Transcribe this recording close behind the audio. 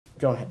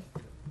Go ahead.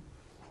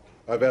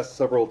 I've asked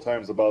several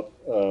times about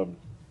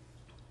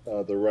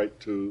the right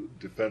to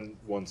defend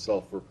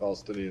oneself for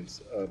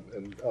Palestinians,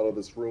 and out of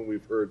this room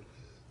we've heard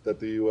that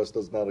the U.S.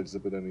 does not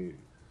exhibit any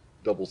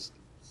double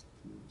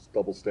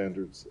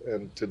standards.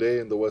 And today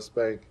in the West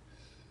Bank,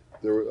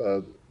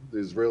 the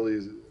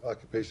Israeli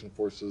occupation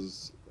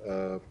forces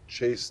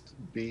chased,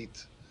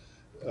 beat,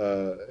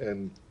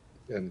 and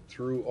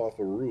threw off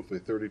a roof a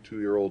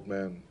 32-year-old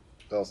man,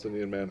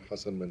 Palestinian man,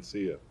 Hassan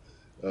Mansia,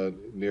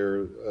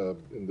 near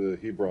in the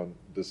Hebron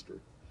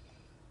district.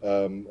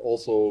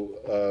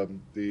 Also,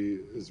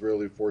 the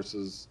Israeli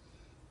forces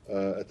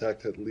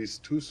attacked at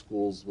least 2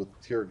 schools with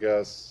tear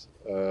gas,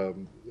 2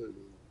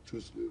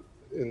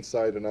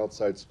 inside and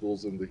outside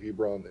schools in the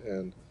Hebron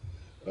and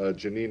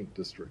Jenin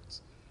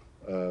districts,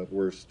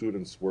 where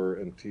students were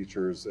and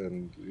teachers,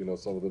 and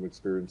some of them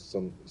experienced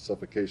some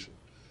suffocation.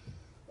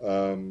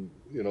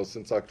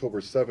 Since October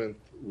 7th,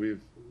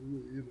 we've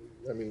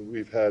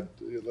had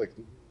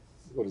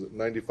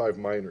 95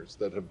 minors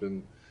that have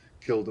been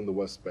killed in the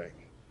West Bank.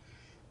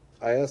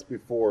 I asked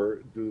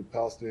before, do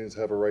Palestinians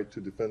have a right to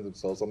defend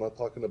themselves? I'm not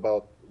talking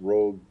about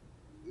rogue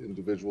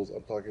individuals.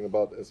 I'm talking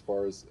about as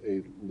far as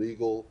a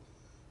legal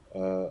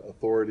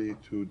authority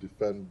to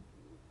defend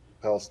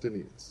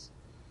Palestinians.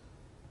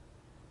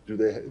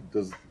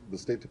 Does the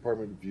State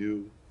Department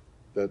view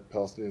that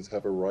Palestinians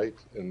have a right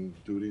and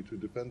duty to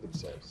defend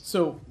themselves?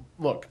 So,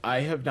 look, I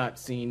have not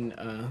seen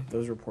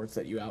those reports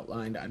that you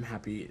outlined. I'm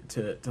happy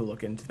to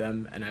look into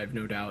them, and I have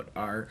no doubt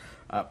our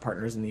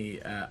partners in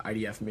the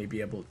IDF may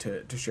be able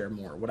to share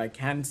more. What I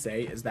can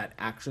say is that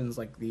actions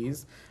like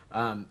these,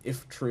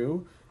 if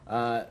true,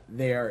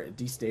 they are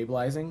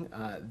destabilizing.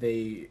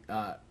 They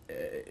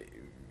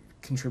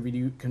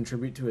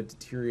contribute to a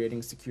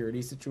deteriorating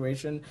security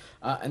situation,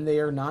 and they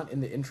are not in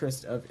the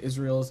interest of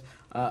Israel's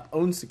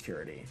own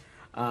security.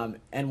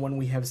 And when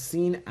we have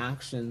seen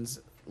actions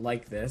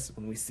like this,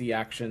 when we see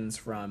actions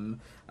from,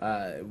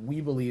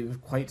 we believe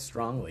quite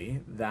strongly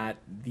that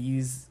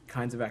these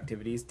kinds of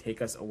activities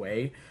take us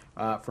away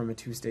from a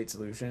two-state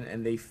solution,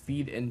 and they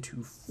feed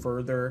into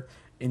further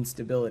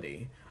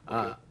instability.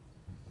 Okay.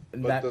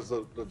 But does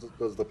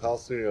the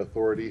Palestinian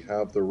Authority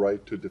have the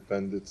right to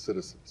defend its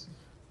citizens?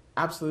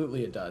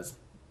 Absolutely it does.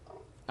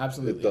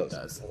 Absolutely it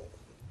does.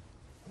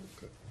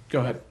 Okay.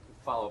 Go ahead.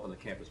 Follow up on the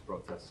campus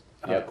protests.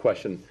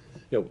 Question.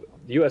 The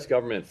U.S.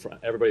 government,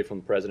 everybody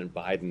from President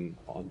Biden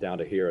on down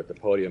to here at the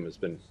podium, has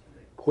been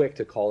quick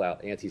to call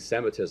out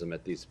anti-Semitism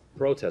at these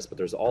protests, but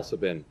there's also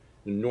been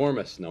an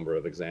enormous number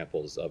of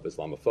examples of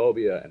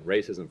Islamophobia and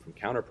racism from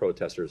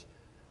counter-protesters.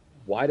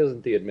 Why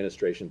doesn't the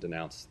administration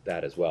denounce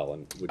that as well?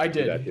 And would you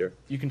do that here?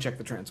 You can check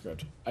the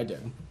transcript. I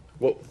did.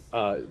 Well,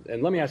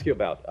 and let me ask you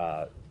about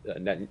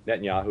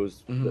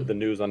Netanyahu's the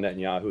news on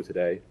Netanyahu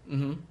today,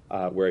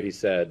 where he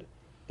said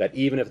that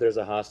even if there's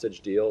a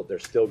hostage deal, they're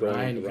still going.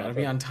 Ryan, to you gotta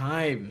be on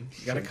time.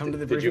 You gotta come to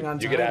the briefing on time.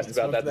 Did you get asked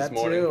about that this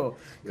morning? Too.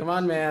 Come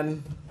on,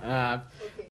 man.